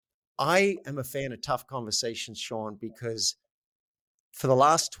I am a fan of tough conversations, Sean, because for the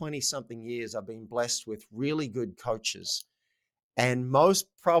last 20 something years, I've been blessed with really good coaches. And most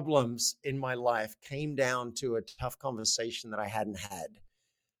problems in my life came down to a tough conversation that I hadn't had.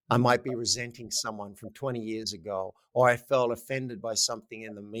 I might be resenting someone from 20 years ago, or I felt offended by something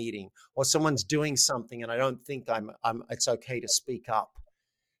in the meeting, or someone's doing something and I don't think it's okay to speak up.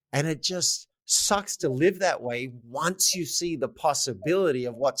 And it just sucks to live that way once you see the possibility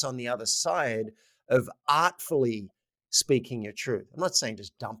of what's on the other side of artfully speaking your truth. I'm not saying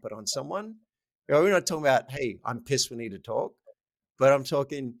just dump it on someone. We're not talking about, hey, I'm pissed, we need to talk. But I'm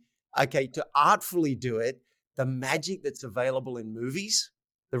talking, okay, to artfully do it, the magic that's available in movies,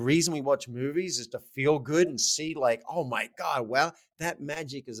 the reason we watch movies is to feel good and see like, oh my God, well, that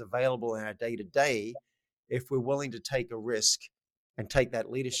magic is available in our day to day if we're willing to take a risk and take that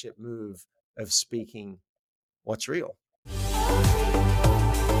leadership move of speaking what's real.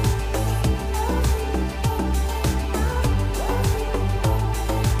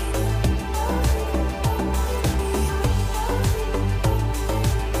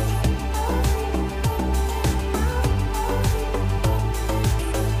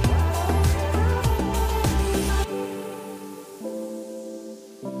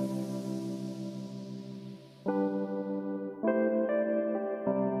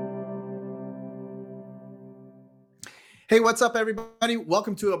 Hey, what's up, everybody?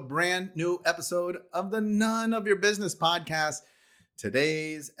 Welcome to a brand new episode of the None of Your Business podcast.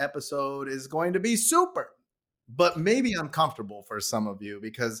 Today's episode is going to be super, but maybe uncomfortable for some of you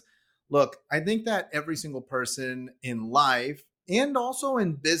because, look, I think that every single person in life and also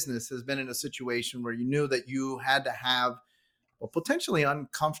in business has been in a situation where you knew that you had to have a potentially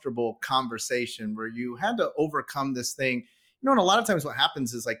uncomfortable conversation where you had to overcome this thing. And a lot of times what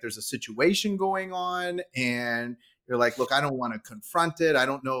happens is like there's a situation going on and you're like, look, I don't want to confront it. I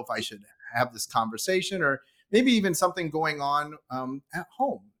don't know if I should have this conversation, or maybe even something going on at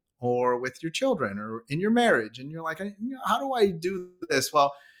home or with your children or in your marriage. And you're like, how do I do this?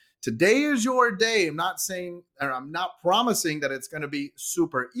 Well, today is your day. I'm not saying, or I'm not promising that it's going to be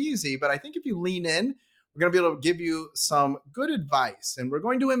super easy, but I think if you lean in, we're going to be able to give you some good advice, and we're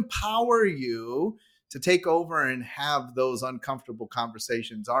going to empower you to take over and have those uncomfortable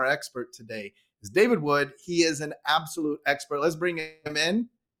conversations. Our expert today is David Wood. He is an absolute expert. Let's bring him in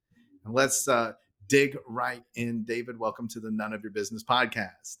and let's dig right in. David, welcome to the None of Your Business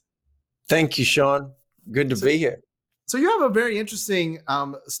podcast. Thank you, Sean. Good to be here. So you have a very interesting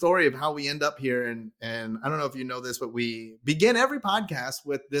story of how we end up here. And I don't know if you know this, but we begin every podcast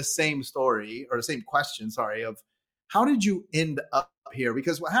with this same story, or the same question, of how did you end up here?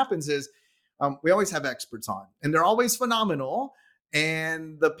 Because what happens is we always have experts on and they're always phenomenal.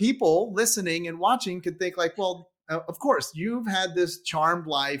 And the people listening and watching could think like, well, of course, you've had this charmed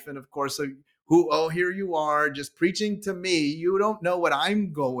life. And of course, here you are just preaching to me. You don't know what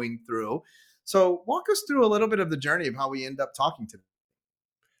I'm going through. So walk us through a little bit of the journey of how we end up talking today.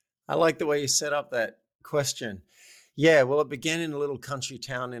 I like the way you set up that question. Yeah, well, it began in a little country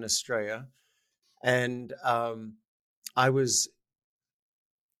town in Australia. And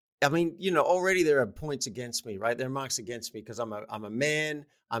already there are points against me, right? There are marks against me because I'm a man,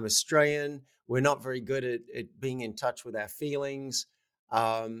 I'm Australian. We're not very good at being in touch with our feelings.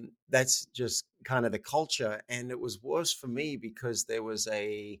 That's just kind of the culture. And it was worse for me because there was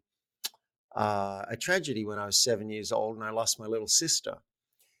a tragedy when I was 7 years old and I lost my little sister.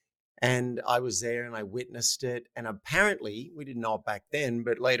 And I was there and I witnessed it. And apparently we didn't know it back then,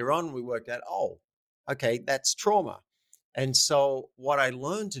 but later on we worked out, okay, that's trauma. And so what I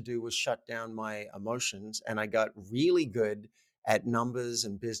learned to do was shut down my emotions, and I got really good at numbers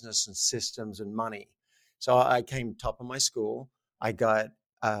and business and systems and money. So I came top of my school. I got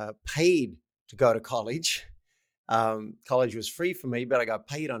paid to go to college. College was free for me, but I got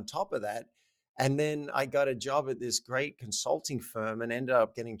paid on top of that. And then I got a job at this great consulting firm and ended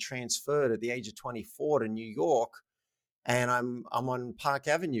up getting transferred at the age of 24 to New York. And I'm on Park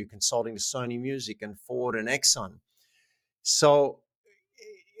Avenue consulting to Sony Music and Ford and Exxon. So,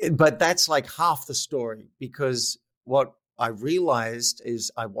 but that's like half the story, because what I realized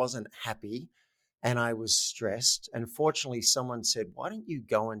is I wasn't happy and I was stressed. And fortunately, someone said, why don't you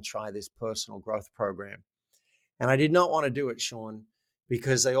go and try this personal growth program? And I did not want to do it, Sean,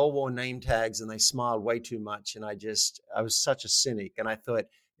 because they all wore name tags and they smiled way too much. And I was such a cynic. And I thought,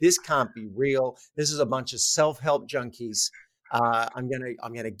 this can't be real. This is a bunch of self-help junkies. I'm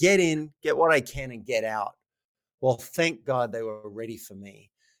gonna get in, get what I can, and get out. Well, thank God they were ready for me,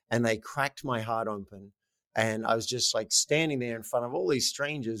 and they cracked my heart open. And I was just like standing there in front of all these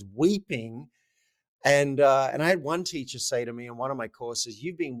strangers weeping And I had one teacher say to me in one of my courses,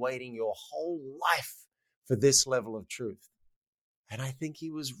 "You've been waiting your whole life for this level of truth." And I think he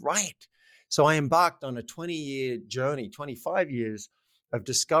was right. So I embarked on a 20-year journey, 25 years of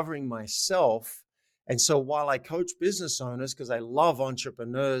discovering myself. And so while I coach business owners, because I love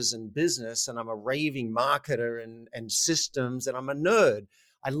entrepreneurs and business, and I'm a raving marketer and systems, and I'm a nerd,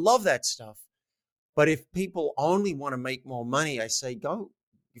 I love that stuff. But if people only want to make more money, I say, go,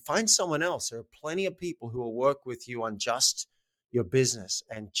 you find someone else. There are plenty of people who will work with you on just your business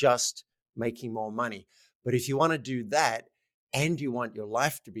and just making more money. But if you want to do that and you want your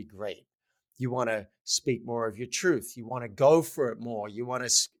life to be great, you want to speak more of your truth, you want to go for it more, you want to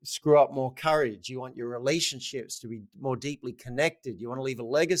screw up more courage, you want your relationships to be more deeply connected, you want to leave a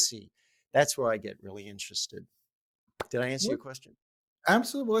legacy, that's where I get really interested. Did I answer your question?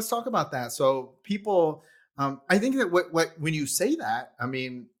 Absolutely. Let's talk about that. So people, I think that when you say that, I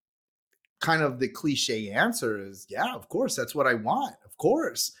mean, kind of the cliche answer is, yeah, of course, that's what I want. Of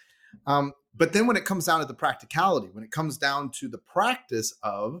course. But then when it comes down to the practicality, when it comes down to the practice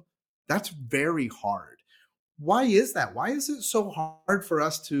of, that's very hard. Why is that? Why is it so hard for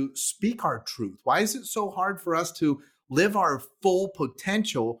us to speak our truth? Why is it so hard for us to live our full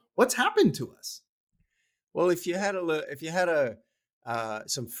potential? What's happened to us? Well, if you had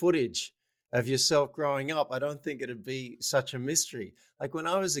some footage of yourself growing up, I don't think it'd be such a mystery. Like when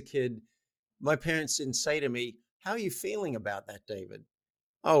I was a kid, my parents didn't say to me, "How are you feeling about that, David?"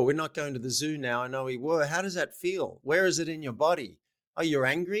 "Oh, we're not going to the zoo now." "I know we were." "How does that feel? Where is it in your body?" "Oh, you're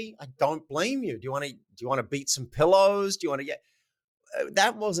angry?" "I don't blame you. Do you want to beat some pillows? Do you want to get?"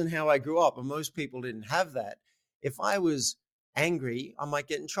 That wasn't how I grew up, and most people didn't have that. If I was angry, I might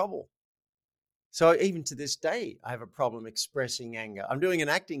get in trouble. So even to this day, I have a problem expressing anger. I'm doing an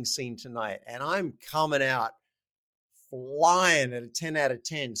acting scene tonight, and I'm coming out flying at a 10 out of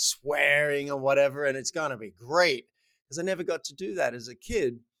 10, swearing or whatever, and it's going to be great because I never got to do that as a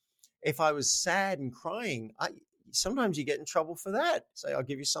kid. If I was sad and crying, sometimes you get in trouble for that. Say, "I'll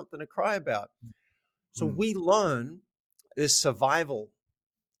give you something to cry about." So we learn this survival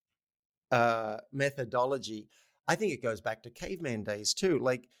methodology. I think it goes back to caveman days too.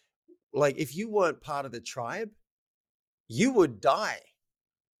 Like if you weren't part of the tribe, you would die.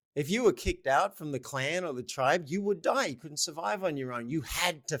 If you were kicked out from the clan or the tribe, you would die. You couldn't survive on your own. You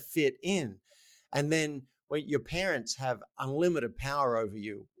had to fit in. And then when your parents have unlimited power over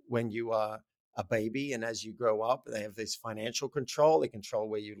you when you are a baby, and as you grow up, they have this financial control. They control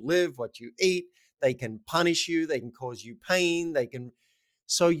where you live, what you eat. They can punish you. They can cause you pain.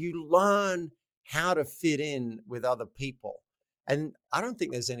 So you learn how to fit in with other people. And I don't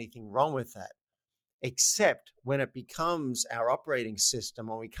think there's anything wrong with that, except when it becomes our operating system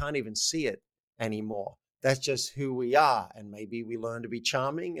and we can't even see it anymore. That's just who we are. And maybe we learn to be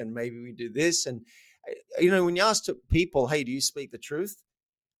charming, and maybe we do this. And, when you ask people, "Hey, do you speak the truth?"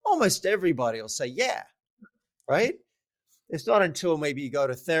 Almost everybody will say, "Yeah," right? It's not until maybe you go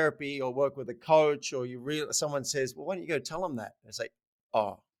to therapy or work with a coach, or someone says, "Well, why don't you go tell them that?" And it's like,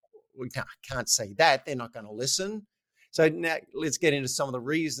 "Oh, we can't say that. They're not going to listen." So now let's get into some of the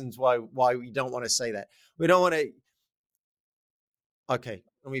reasons why we don't want to say that. We don't want to. Okay,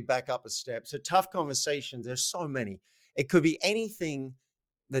 let me back up a step. So tough conversations, there's so many. It could be anything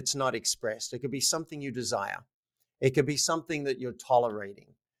that's not expressed. It could be something you desire. It could be something that you're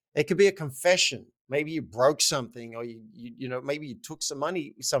tolerating. It could be a confession. Maybe you broke something, or maybe you took some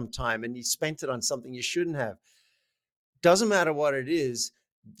money sometime and you spent it on something you shouldn't have. Doesn't matter what it is.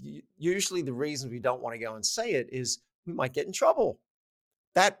 Usually the reason we don't want to go and say it is we might get in trouble.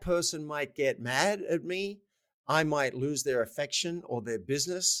 That person might get mad at me. I might lose their affection or their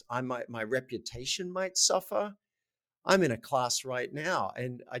business. My reputation might suffer. I'm in a class right now,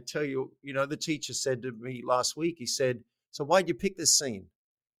 and I tell you, the teacher said to me last week, he said, "So why'd you pick this scene?"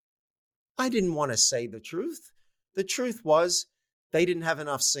 I didn't want to say the truth. The truth was they didn't have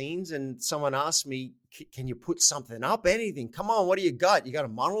enough scenes, and someone asked me, "Can you put something up? Anything? Come on, what do you got? You got a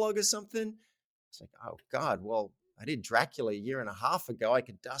monologue or something?" It's like, oh God, well, I did Dracula a year and a half ago. I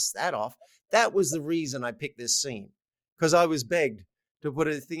could dust that off. That was the reason I picked this scene, because I was begged to put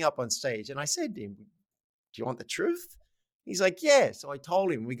a thing up on stage. And I said to him, "Do you want the truth?" He's like, "Yeah." So I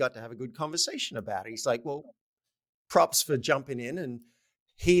told him, we got to have a good conversation about it. He's like, "Well, props for jumping in and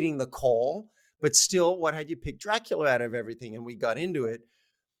heeding the call. But still, what had you picked Dracula out of everything?" And we got into it.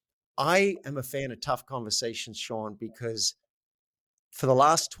 I am a fan of tough conversations, Sean, because for the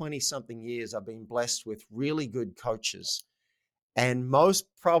last 20 something years, I've been blessed with really good coaches. And most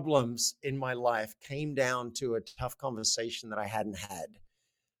problems in my life came down to a tough conversation that I hadn't had.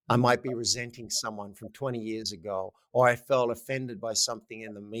 I might be resenting someone from 20 years ago, or I felt offended by something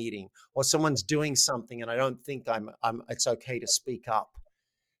in the meeting, or someone's doing something and I don't think it's okay to speak up.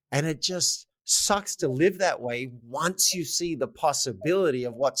 And it just sucks to live that way once you see the possibility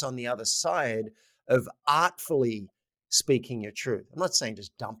of what's on the other side of artfully speaking your truth. I'm not saying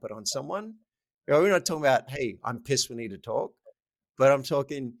just dump it on someone. We're not talking about, hey, I'm pissed, we need to talk. But I'm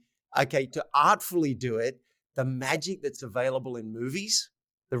talking, okay, to artfully do it, the magic that's available in movies,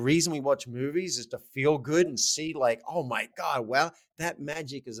 the reason we watch movies is to feel good and see like, oh my God, well, that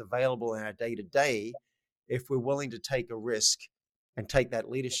magic is available in our day to day if we're willing to take a risk and take that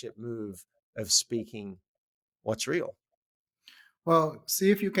leadership move of speaking what's real. Well,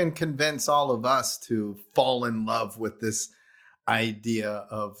 see if you can convince all of us to fall in love with this idea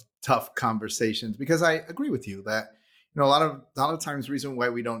of tough conversations, because I agree with you that a lot of times the reason why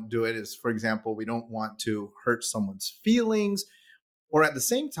we don't do it is, for example, we don't want to hurt someone's feelings, or at the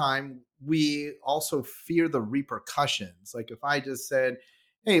same time we also fear the repercussions. Like if I just said,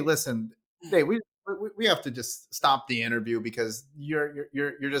 hey, listen, Dave, we have to just stop the interview because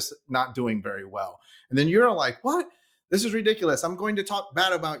you're just not doing very well, and then you're like, what, this is ridiculous, I'm going to talk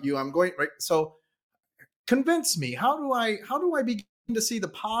bad about you, I'm going, right? So convince me, how do I begin to see the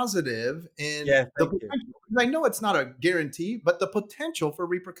positive in the potential? Because I know it's not a guarantee, but the potential for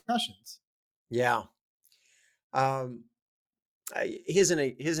repercussions. Yeah. Here's an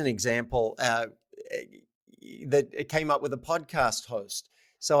example that it came up with a podcast host.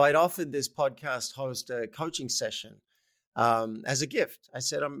 So I'd offered this podcast host a coaching session as a gift. I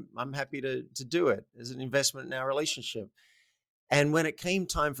said, I'm happy to do it as an investment in our relationship. And when it came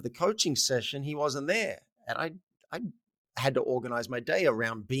time for the coaching session, he wasn't there. And I had to organize my day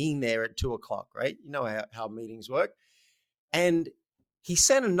around being there at 2:00, right? You know how meetings work. And he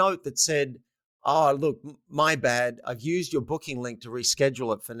sent a note that said, oh, look, my bad, I've used your booking link to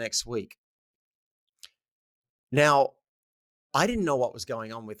reschedule it for next week. Now, I didn't know what was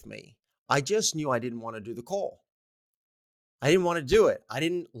going on with me. I just knew I didn't want to do the call. I didn't want to do it. I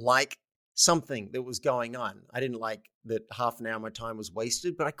didn't like something that was going on. I didn't like that half an hour of my time was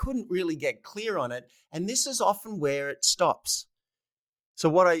wasted, but I couldn't really get clear on it. And this is often where it stops.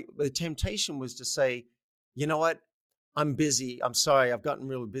 So the temptation was to say, you know what? I'm busy. I'm sorry. I've gotten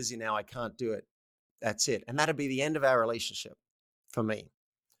really busy now. I can't do it. That's it. And that'd be the end of our relationship for me.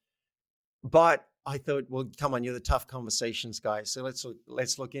 But I thought, well, come on, you're the tough conversations guy. So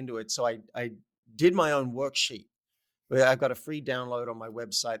let's look into it. So I did my own worksheet. I've got a free download on my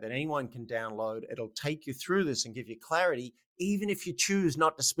website that anyone can download. It'll take you through this and give you clarity, even if you choose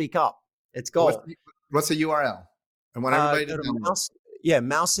not to speak up. It's gold. What's the URL? I want everybody to download.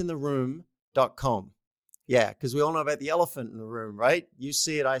 mouseintheroom.com. Yeah, because we all know about the elephant in the room, right? You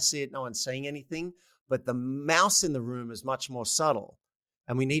see it, I see it, no one's saying anything. But the mouse in the room is much more subtle.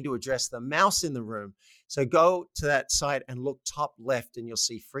 And we need to address the mouse in the room. So go to that site and look top left, and you'll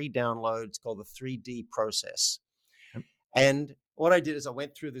see free downloads called the 3D process. And what I did is I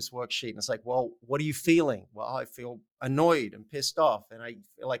went through this worksheet and it's like, well, what are you feeling? Well, I feel annoyed and pissed off. And I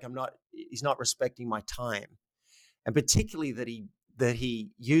feel like he's not respecting my time. And particularly that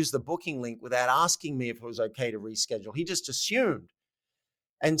he used the booking link without asking me if it was okay to reschedule. He just assumed.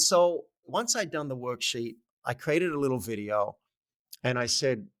 And so once I'd done the worksheet, I created a little video and I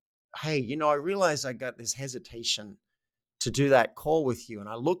said, hey, I realized I got this hesitation to do that call with you. And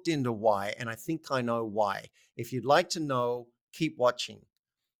I looked into why, and I think I know why. If you'd like to know, keep watching.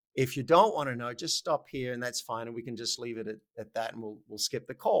 If you don't want to know, just stop here and that's fine. And we can just leave it at that and we'll skip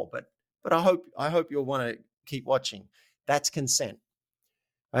the call. But I hope you'll want to keep watching. That's consent,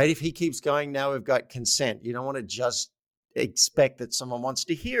 right? If he keeps going, now we've got consent. You don't want to just expect that someone wants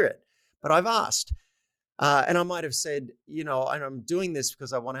to hear it. But I've asked. And I might have said, and I'm doing this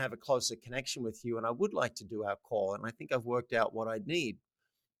because I want to have a closer connection with you and I would like to do our call. And I think I've worked out what I'd need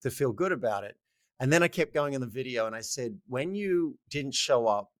to feel good about it. And then I kept going in the video and I said, when you didn't show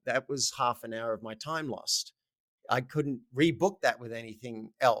up, that was half an hour of my time lost. I couldn't rebook that with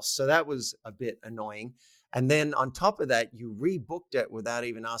anything else. So that was a bit annoying. And then on top of that, you rebooked it without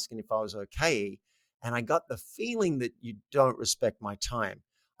even asking if I was okay. And I got the feeling that you don't respect my time.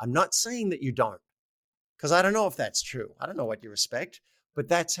 I'm not saying that you don't, because I don't know if that's true. I don't know what you respect, but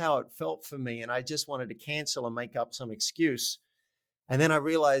that's how it felt for me. And I just wanted to cancel and make up some excuse. And then I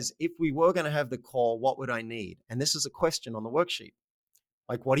realized if we were going to have the call, what would I need? And this is a question on the worksheet.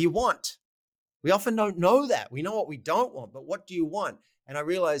 Like, what do you want? We often don't know that. We know what we don't want, but what do you want? And I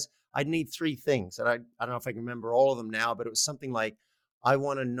realized I'd need 3 things. And I don't know if I can remember all of them now, but it was something like, I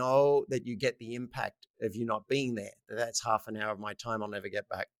want to know that you get the impact of you not being there. That's half an hour of my time I'll never get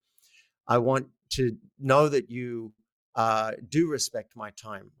back. I want to know that you do respect my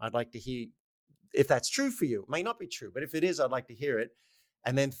time. I'd like to hear if that's true for you. It may not be true, but if it is, I'd like to hear it.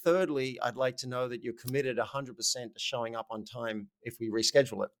 And then thirdly, I'd like to know that you're committed 100% to showing up on time if we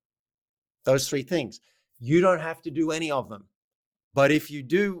reschedule it. Those three things. You don't have to do any of them. But if you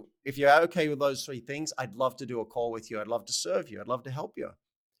do, if you're okay with those three things, I'd love to do a call with you. I'd love to serve you. I'd love to help you.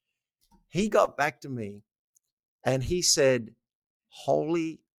 He got back to me and he said,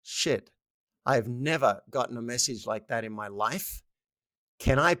 holy shit, I've never gotten a message like that in my life.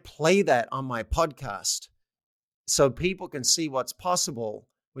 Can I play that on my podcast so people can see what's possible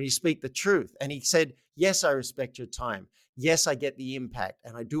when you speak the truth? And he said, yes, I respect your time. Yes, I get the impact.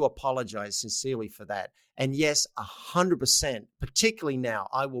 And I do apologize sincerely for that. And yes, 100%, particularly now,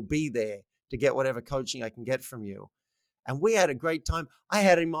 I will be there to get whatever coaching I can get from you. And we had a great time. I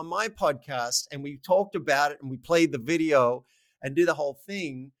had him on my podcast and we talked about it and we played the video and did the whole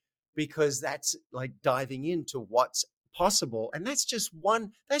thing, because that's like diving into what's possible. And that's just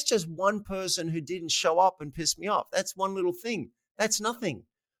one person who didn't show up and pissed me off. That's one little thing. That's nothing.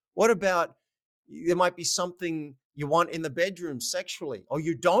 What about, there might be something you want in the bedroom sexually, or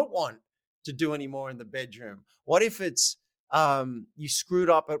you don't want to do any more in the bedroom. What if it's you screwed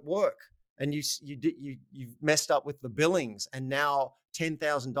up at work and you messed up with the billings and now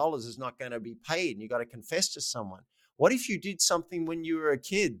 $10,000 is not going to be paid and you got to confess to someone? What if you did something when you were a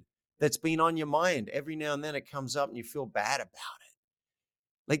kid that's been on your mind? Every now and then it comes up and you feel bad about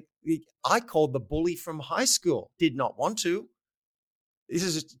it. Like I called the bully from high school, did not want to. This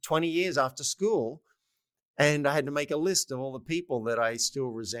is 20 years after school. And I had to make a list of all the people that I still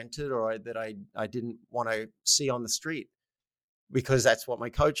resented or that I didn't want to see on the street, because that's what my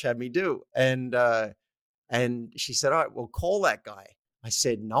coach had me do. And she said, all right, well, call that guy. I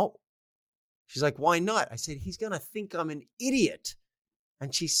said, no. She's like, why not? I said, he's going to think I'm an idiot.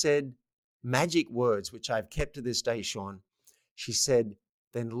 And she said, magic words, which I've kept to this day, Sean. She said,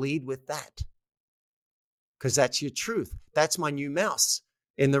 then lead with that. Because that's your truth. That's my new mouse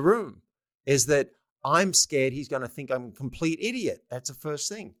in the room, is that I'm scared he's going to think I'm a complete idiot. That's the first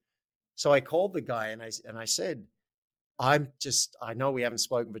thing. So I called the guy and I said, I know we haven't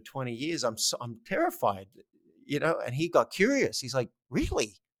spoken for 20 years. I'm terrified, and he got curious. He's like,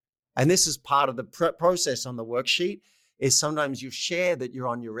 really? And this is part of the process on the worksheet, is sometimes you share that you're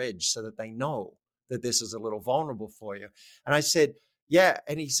on your edge so that they know that this is a little vulnerable for you. And I said, yeah.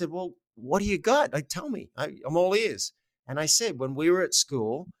 And he said, well, what do you got? Like, tell me, I'm all ears. And I said, when we were at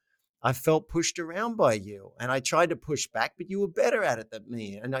school, I felt pushed around by you and I tried to push back, but you were better at it than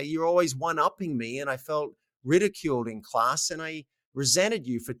me. And you're always one-upping me. And I felt ridiculed in class and I resented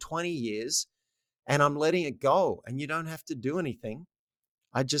you for 20 years and I'm letting it go. And you don't have to do anything.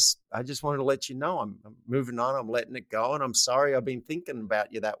 I just wanted to let you know I'm moving on. I'm letting it go. And I'm sorry I've been thinking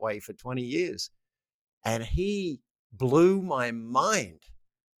about you that way for 20 years. And he blew my mind.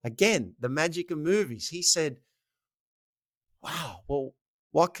 Again, the magic of movies. He said, wow, well,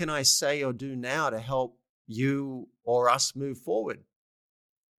 what can I say or do now to help you or us move forward?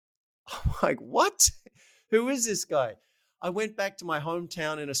 I'm like, what? Who is this guy? I went back to my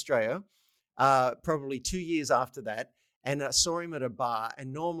hometown in Australia, probably 2 years after that, and I saw him at a bar.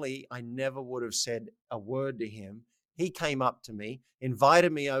 And normally I never would have said a word to him. He came up to me,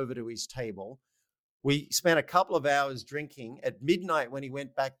 invited me over to his table. We spent a couple of hours drinking. At midnight, when he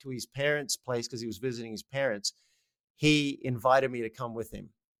went back to his parents' place, because he was visiting his parents, he invited me to come with him.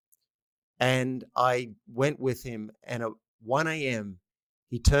 And I went with him. And at 1 a.m.,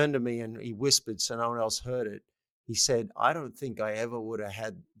 he turned to me and he whispered so no one else heard it. He said, I don't think I ever would have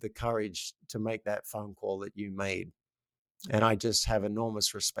had the courage to make that phone call that you made. And I just have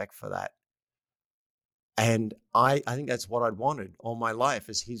enormous respect for that. And I think that's what I'd wanted all my life,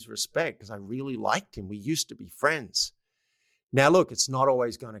 is his respect, because I really liked him. We used to be friends. Now, look, it's not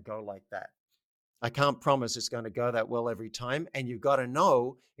always going to go like that. I can't promise it's going to go that well every time. And you've got to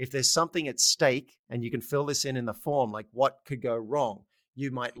know if there's something at stake, and you can fill this in the form, like what could go wrong. You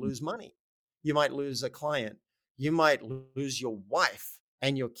might lose money. You might lose a client. You might lose your wife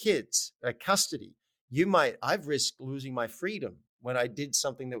and your kids, custody. I've risked losing my freedom when I did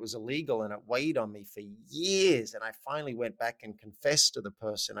something that was illegal and it weighed on me for years. And I finally went back and confessed to the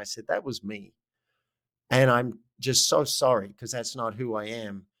person. I said, that was me. And I'm just so sorry, because that's not who I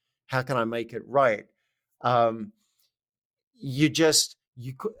am. How can I make it right? I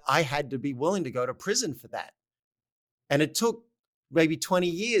had to be willing to go to prison for that. And it took maybe 20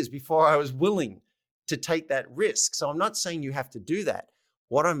 years before I was willing to take that risk. So I'm not saying you have to do that.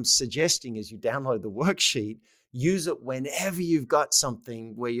 What I'm suggesting is you download the worksheet, use it whenever you've got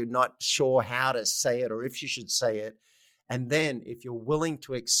something where you're not sure how to say it or if you should say it. And then if you're willing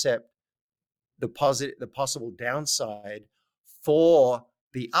to accept the possible downside for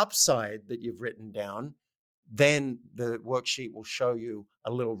the upside that you've written down, then the worksheet will show you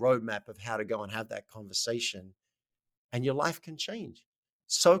a little roadmap of how to go and have that conversation, and your life can change.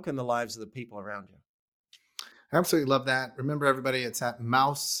 So can the lives of the people around you. I absolutely love that. Remember, everybody, it's at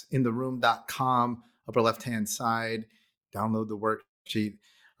mouseintheroom.com, upper left-hand side. Download the worksheet.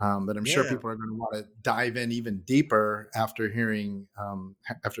 But I'm sure people are going to want to dive in even deeper after hearing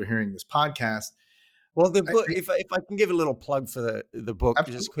this podcast. Well, the book, if I can give a little plug for the book,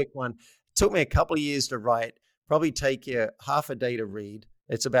 absolutely. Just a quick one. It took me a couple of years to write, probably take you half a day to read.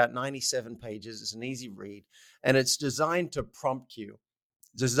 It's about 97 pages. It's an easy read. And it's designed to prompt you,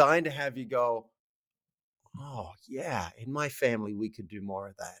 designed to have you go, oh, yeah, in my family, we could do more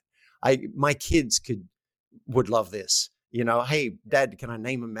of that. My kids would love this. Hey, Dad, can I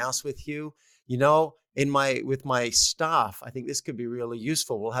name a mouse with you? With my staff, I think this could be really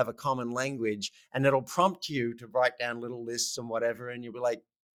useful. We'll have a common language, and it'll prompt you to write down little lists and whatever. And you'll be like,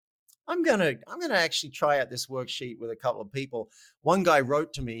 I'm gonna actually try out this worksheet with a couple of people. One guy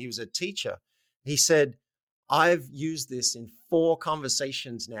wrote to me, he was a teacher. He said, I've used this in 4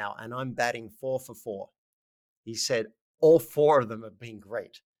 conversations now, and I'm batting 4 for 4. He said, all 4 of them have been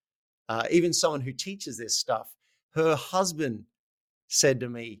great. Even someone who teaches this stuff, her husband said to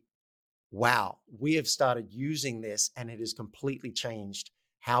me, wow, we have started using this and it has completely changed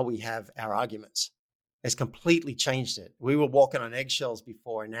how we have our arguments. It's completely changed it. We were walking on eggshells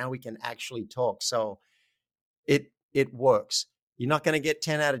before, and now we can actually talk. So it works. You're not going to get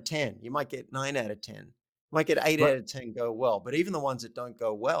 10 out of 10. You might get 9 out of 10. You might get 8 out of 10 go well. But even the ones that don't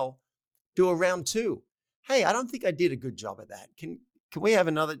go well, do a round 2. Hey, I don't think I did a good job at that. Can we have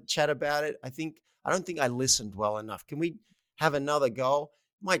another chat about it? I don't think I listened well enough. Can we have another go?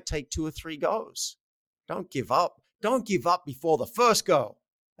 It might take 2 or 3 goes. Don't give up. Don't give up before the first go.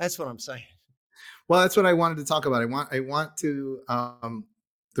 That's what I'm saying. Well, that's what I wanted to talk about. I want to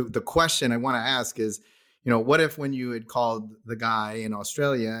the question I want to ask is, what if when you had called the guy in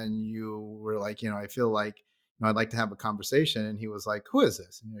Australia and you were like, I feel like I'd like to have a conversation, and he was like, who is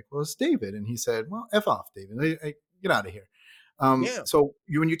this? And you're like, well, it's David. And he said, well, F off, David. Get out of here. So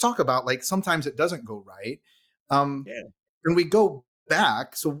when you talk about, like, sometimes it doesn't go right, and we go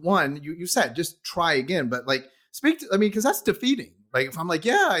back. So one, you said just try again, but like because that's defeating. Like, if I'm like,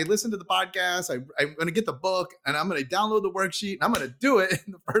 yeah, I listened to the podcast, I'm going to get the book, and I'm going to download the worksheet, and I'm going to do it.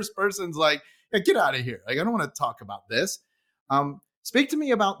 And the first person's like, yeah, get out of here. Like, I don't want to talk about this. Speak to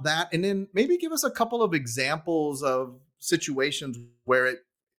me about that. And then maybe give us a couple of examples of situations where it,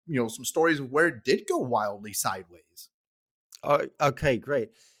 some stories of where it did go wildly sideways. Oh, okay,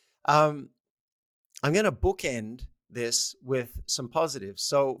 great. I'm going to bookend this with some positives.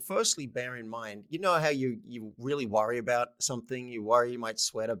 So firstly, bear in mind, how you really worry about something. You worry you might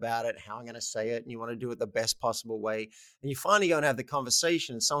sweat about it, how I'm going to say it, and you want to do it the best possible way. And you finally go and have the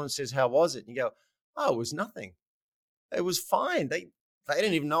conversation, and someone says, how was it? And you go, oh, it was nothing. It was fine. They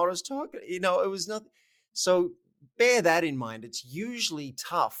didn't even know what I was talking. It was nothing. So bear that in mind. It's usually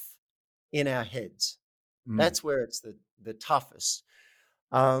tough in our heads. That's where it's the toughest.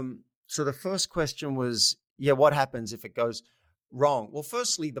 So the first question was, what happens if it goes wrong? Well,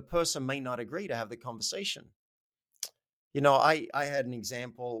 firstly, the person may not agree to have the conversation. I had an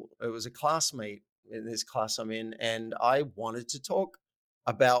example. It was a classmate in this class I'm in, and I wanted to talk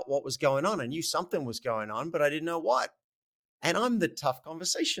about what was going on. I knew something was going on, but I didn't know what. And I'm the tough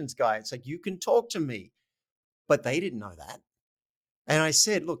conversations guy. It's like, you can talk to me, but they didn't know that. And I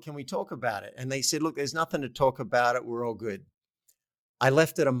said, look, can we talk about it? And they said, look, there's nothing to talk about it. We're all good. I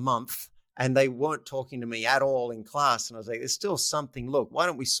left it a month, and they weren't talking to me at all in class. And I was like, there's still something. Look, why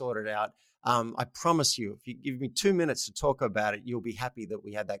don't we sort it out? I promise you, if you give me 2 minutes to talk about it, you'll be happy that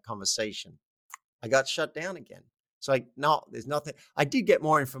we had that conversation. I got shut down again. It's like, no, there's nothing. I did get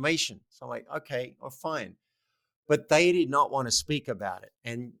more information. So I'm like, okay, well, fine. But they did not want to speak about it.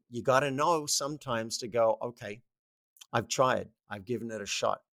 And you got to know sometimes to go, okay, I've tried. I've given it a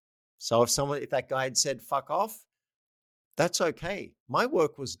shot. So if that guy had said, fuck off, that's okay. My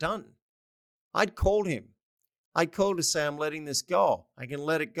work was done. I'd called him. I'd called to say, I'm letting this go. I can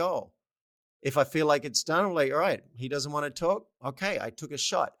let it go. If I feel like it's done, I'm like, all right, he doesn't want to talk. Okay, I took a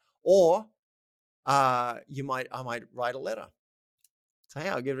shot. Or I might write a letter. Say, hey,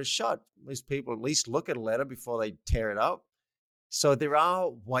 I'll give it a shot. Most people at least look at a letter before they tear it up. So there are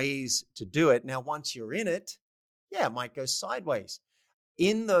ways to do it. Now, once you're in it, it might go sideways.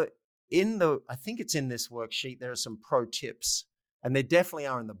 I think it's in this worksheet, there are some pro tips, and they definitely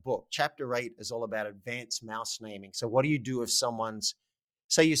are in the book. Chapter 8 is all about advanced mouse naming. So what do you do if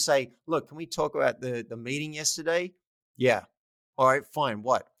you say, look, can we talk about the meeting yesterday? Yeah. All right, fine.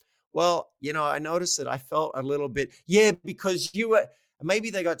 What? Well, I noticed that I felt a little bit, yeah, because maybe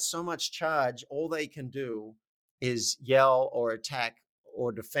they got so much charge, all they can do is yell or attack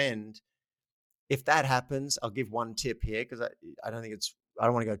or defend. If that happens, I'll give one tip here because I don't think I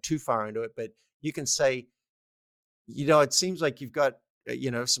don't want to go too far into it, but you can say, it seems like you've got,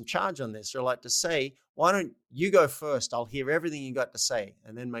 some charge on this. Or I like to say, why don't you go first? I'll hear everything you got to say.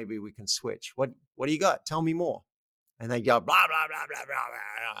 And then maybe we can switch. What do you got? Tell me more. And they go, blah, blah, blah, blah,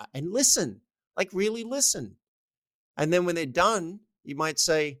 blah, blah, and listen, like really listen. And then when they're done, you might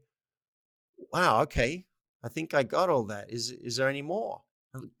say, wow, okay, I think I got all that. Is there any more?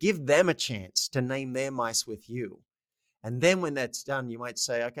 Give them a chance to name their mice with you. And then when that's done, you might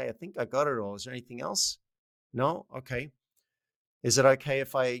say, okay, I think I got it all. Is there anything else? No? Okay. Is it okay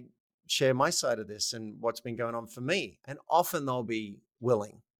if I share my side of this and what's been going on for me? And often they'll be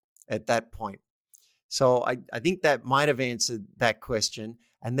willing at that point. So I think that might have answered that question.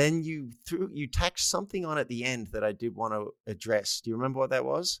 And then you tacked something on at the end that I did want to address. Do you remember what that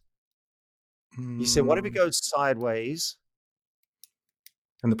was? You said, what if it goes sideways?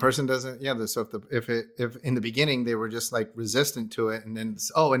 And the person doesn't, yeah. So if in the beginning they were just like resistant to it, and then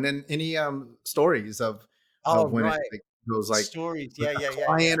any stories of when right. it goes like stories,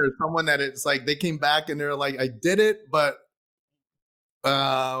 client or someone that it's like they came back and they're like, I did it, but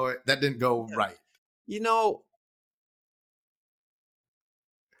that didn't go right.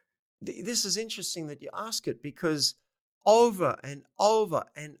 This is interesting that you ask it, because over and over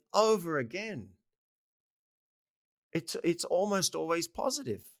and over again, it's almost always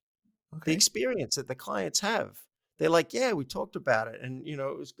positive. Okay. The experience that the clients have. They're like, yeah, we talked about it and,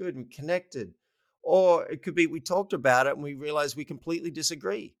 it was good and connected. Or it could be we talked about it and we realized we completely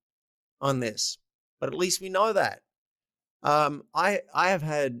disagree on this, but at least we know that. I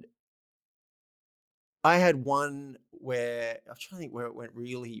had one where I'm trying to think where it went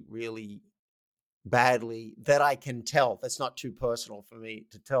really, really badly that I can tell. That's not too personal for me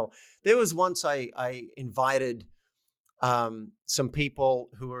to tell. There was once I invited some people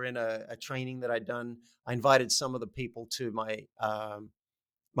who were in a training that I'd done. I invited some of the people to my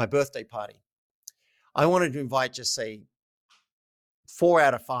birthday party. I wanted to invite just say 4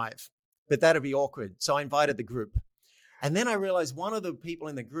 out of 5, but that'd be awkward. So I invited the group. And then I realized one of the people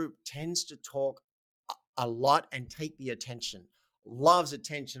in the group tends to talk a lot and take the attention, loves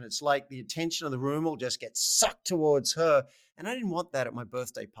attention. It's like the attention of the room will just get sucked towards her. And I didn't want that at my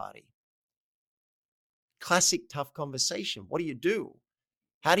birthday party. Classic tough conversation. What do you do?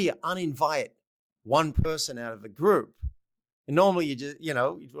 How do you uninvite one person out of the group? And normally you just,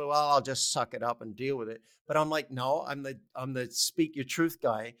 well, I'll just suck it up and deal with it. But I'm like, no, I'm the speak your truth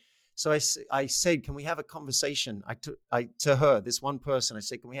guy. So I said, can we have a conversation? To her, this one person, I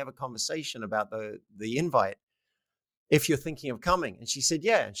said, can we have a conversation about the invite if you're thinking of coming? And she said,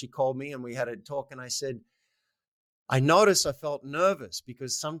 yeah. And she called me and we had a talk. And I said, I noticed I felt nervous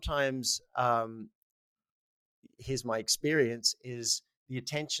because sometimes, here's my experience, is the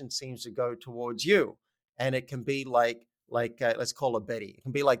attention seems to go towards you. And it can be like let's call her Betty. It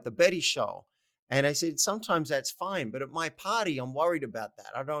can be like the Betty show. And I said, sometimes that's fine, but at my party, I'm worried about that.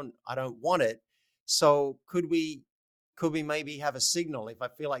 I don't want it. So could we maybe have a signal? If I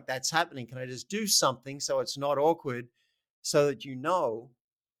feel like that's happening, can I just do something so it's not awkward so that you know?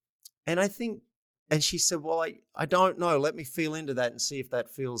 And I think, and she said, well, I don't know. Let me feel into that and see if that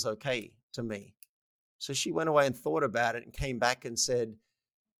feels okay to me. So she went away and thought about it and came back and said,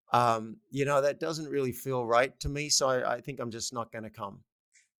 that doesn't really feel right to me. So I think I'm just not going to come.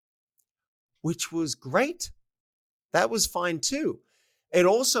 Which was great. That was fine too. It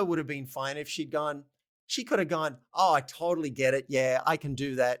also would have been fine if she could have gone, oh, I totally get it. Yeah, I can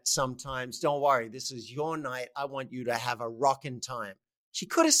do that sometimes. Don't worry. This is your night. I want you to have a rockin' time. She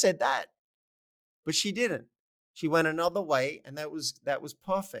could have said that, but she didn't. She went another way, and that was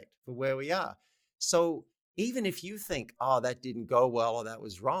perfect for where we are. So even if you think, oh, that didn't go well or that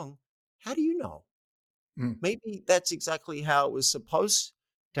was wrong, how do you know? Maybe that's exactly how it was supposed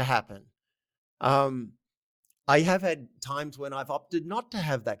to happen. I have had times when I've opted not to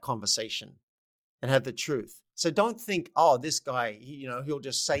have that conversation and have the truth. So don't think, oh, this guy, he'll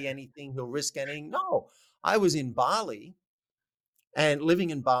just say anything, he'll risk anything. No, I was in Bali and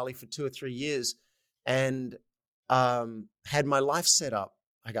living in Bali for 2 or 3 years and had my life set up.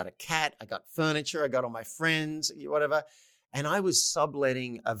 I got a cat, I got furniture, I got all my friends, whatever. And I was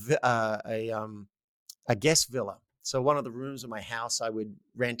subletting a guest villa. So one of the rooms of my house I would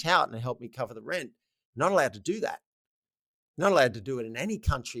rent out and it helped me cover the rent. Not allowed to do that. Not allowed to do it in any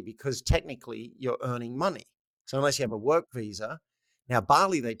country because technically you're earning money. So unless you have a work visa. Now,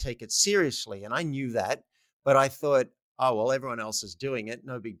 Bali, they take it seriously. And I knew that, but I thought oh, well, everyone else is doing it.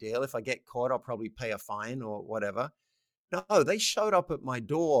 No big deal. If I get caught, I'll probably pay a fine or whatever. No, they showed up at my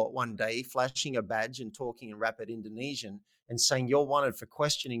door one day, flashing a badge and talking in rapid Indonesian and saying, you're wanted for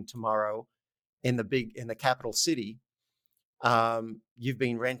questioning tomorrow in the capital city. You've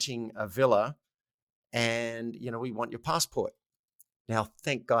been renting a villa and, we want your passport. Now,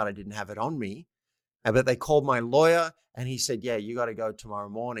 thank God I didn't have it on me, but they called my lawyer and he said, yeah, you got to go tomorrow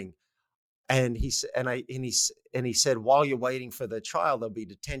morning. And he said, while you're waiting for the trial, there'll be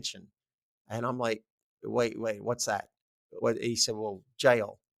detention. And I'm like, wait, what's that? He said, well,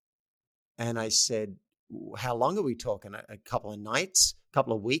 jail. And I said, how long are we talking? A couple of nights, a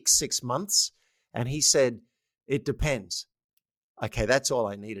couple of weeks, 6 months? And he said, it depends. Okay, that's all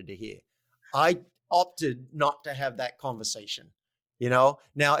I needed to hear. I opted not to have that conversation. Now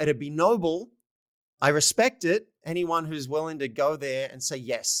it'd be noble. I respect it. Anyone who's willing to go there and say,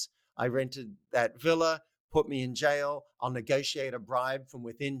 yes, I rented that villa, put me in jail. I'll negotiate a bribe from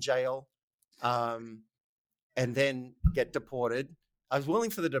within jail, and then get deported. I was willing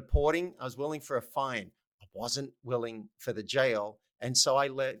for the deporting. I was willing for a fine. I wasn't willing for the jail. And so I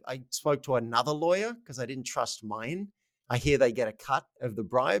spoke to another lawyer because I didn't trust mine. I hear they get a cut of the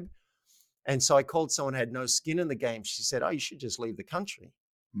bribe. And so I called someone who had no skin in the game. She said, oh, you should just leave the country.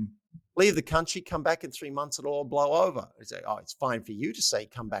 Leave the country, come back in 3 months, it'll all blow over. I say, oh, it's fine for you to say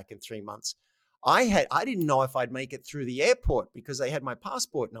come back in 3 months. I didn't know if I'd make it through the airport because they had my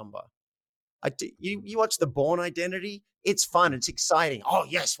passport number. You watch The Bourne Identity, it's fun, it's exciting. Oh,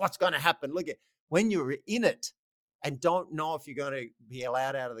 yes, what's going to happen? Look at when you're in it and don't know if you're going to be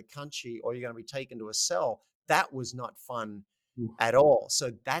allowed out of the country or you're going to be taken to a cell, that was not fun at all.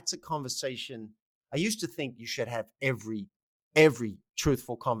 So that's a conversation. I used to think you should have every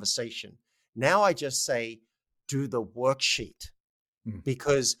truthful conversation. Now I just say, do the worksheet,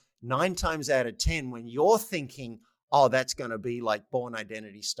 because 9 times out of 10, when you're thinking, oh, that's going to be like Bourne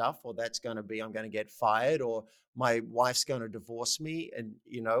Identity stuff, or that's going to be, I'm going to get fired, or my wife's going to divorce me and,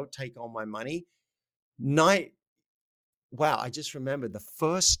 take all my money. Wow, I just remembered the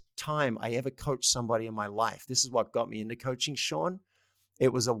first time I ever coached somebody in my life. This is what got me into coaching, Sean.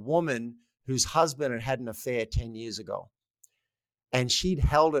 It was a woman whose husband had an affair 10 years ago. And she'd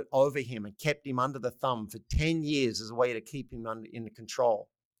held it over him and kept him under the thumb for 10 years as a way to keep him under control.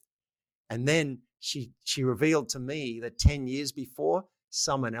 And then she revealed to me that 10 years before,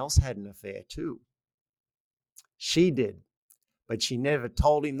 someone else had an affair too. She did, but she never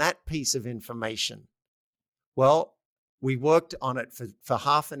told him that piece of information. Well, we worked on it for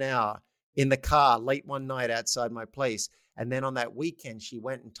half an hour in the car late one night outside my place. And then on that weekend, she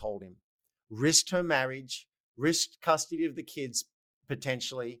went and told him, risked her marriage, risked custody of the kids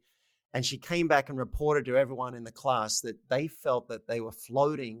potentially. And she came back and reported to everyone in the class that they felt that they were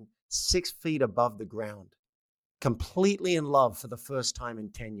floating 6 feet above the ground, completely in love for the first time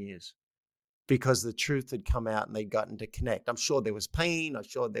in 10 years, because the truth had come out and they'd gotten to connect. I'm sure there was pain. I'm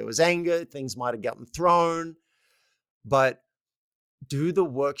sure there was anger. Things might have gotten thrown. But do the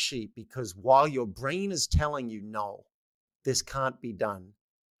worksheet, because while your brain is telling you, no, this can't be done,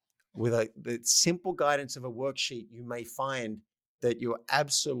 with the simple guidance of a worksheet, you may find that you're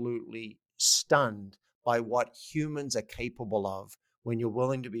absolutely stunned by what humans are capable of when you're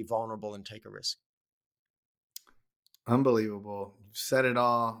willing to be vulnerable and take a risk. Unbelievable. You've said it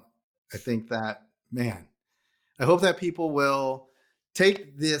all. I think that, man, I hope that people will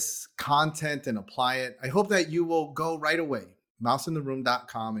take this content and apply it. I hope that you will go right away,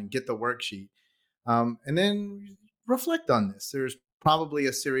 mouseintheroom.com, and get the worksheet. And then reflect on this. There's probably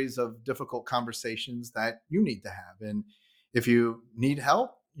a series of difficult conversations that you need to have. And if you need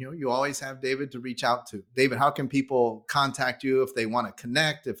help, you always have David to reach out to. David, how can people contact you if they want to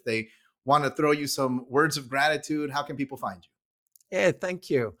connect, if they want to throw you some words of gratitude? How can people find you? Yeah, thank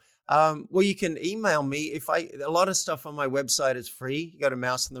you. Well, you can email me. A lot of stuff on my website is free. You go to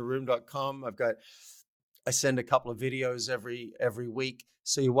mouseintheroom.com. I send a couple of videos every week.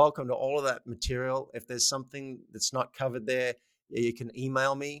 So you're welcome to all of that material. If there's something that's not covered there, you can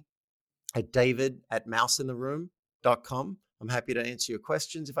email me at david@mouseintheroom.com. I'm happy to answer your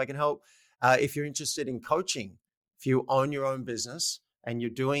questions if I can help. If you're interested in coaching, if you own your own business and you're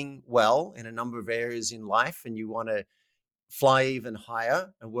doing well in a number of areas in life and you want to fly even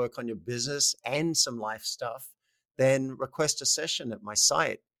higher and work on your business and some life stuff, then request a session at my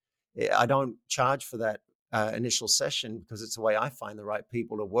site. I don't charge for that initial session because it's the way I find the right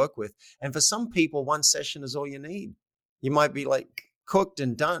people to work with. And for some people, one session is all you need. You might be like cooked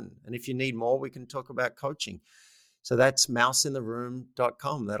and done. And if you need more, we can talk about coaching. So that's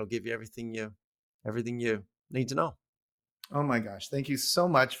mouseintheroom.com. That'll give you everything you need to know. Oh my gosh. Thank you so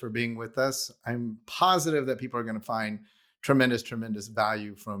much for being with us. I'm positive that people are going to find tremendous, tremendous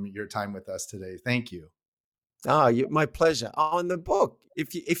value from your time with us today. Thank you. My pleasure. On the book,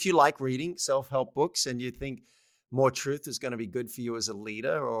 if you like reading self-help books and you think more truth is going to be good for you as a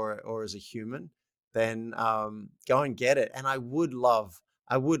leader or as a human, then go and get it. And I would love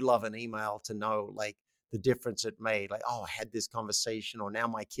an email to know like the difference it made. Like, oh, I had this conversation, or now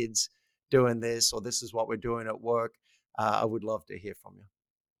my kid's doing this, or this is what we're doing at work. I would love to hear from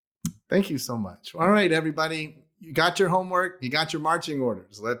you. Thank you so much. All right, everybody, you got your homework, you got your marching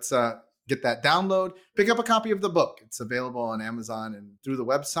orders. Let's get that download, pick up a copy of the book. It's available on Amazon and through the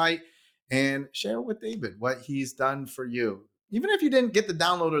website, and share with David what he's done for you. Even if you didn't get the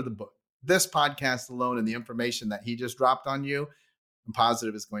download of the book, this podcast alone and the information that he just dropped on you, I'm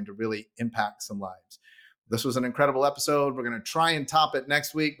positive is going to really impact some lives. This was an incredible episode. We're going to try and top it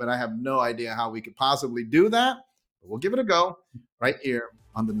next week, but I have no idea how we could possibly do that. But we'll give it a go right here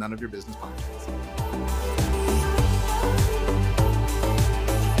on the None of Your Business podcast.